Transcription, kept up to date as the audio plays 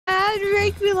trying to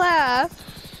make me laugh.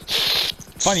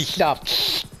 Funny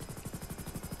stuff.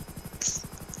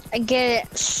 I get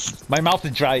it. My mouth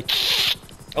is dry.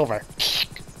 Over.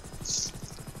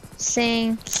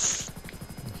 Sing.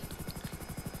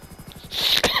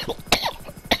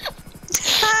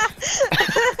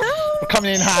 We're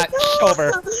coming in hot.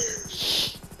 Over.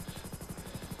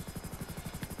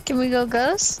 Can we go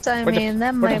ghost? I mean,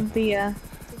 that might be a...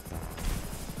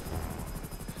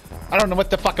 I don't know what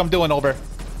the fuck I'm doing. Over.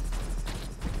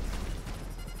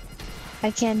 I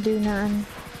can't do none.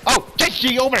 Oh,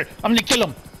 Jesse, over. I'm gonna kill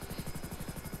him.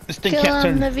 This thing Kill can't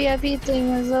him, turn. the VIP thing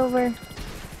is over.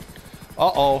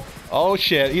 Uh-oh. Oh,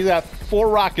 shit. He's got 4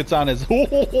 rockets on his...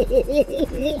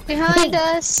 Behind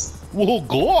us. Oh,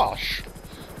 gosh.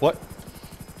 What?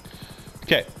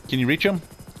 Okay. Can you reach him?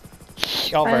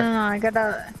 Over. I don't know. I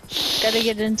gotta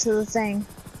get into the thing.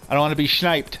 I don't want to be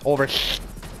sniped. Over.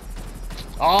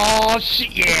 Oh,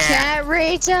 shit. Yeah. Can't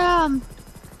reach him.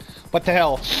 What the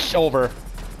hell? Over.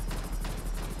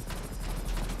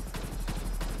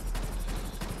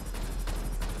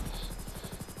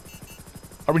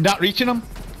 Are we not reaching them?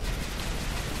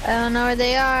 I don't know where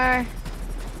they are.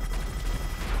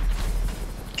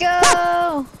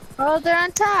 Go! Oh, they're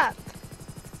on top.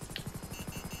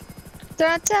 They're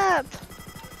on top.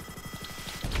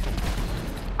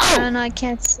 I don't know. I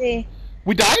can't see.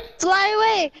 We died? Fly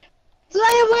away!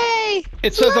 Fly away!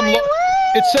 It says Fly away!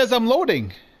 It says I'm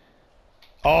loading.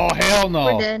 Oh, hell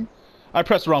no. We're dead. I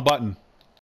pressed the wrong button.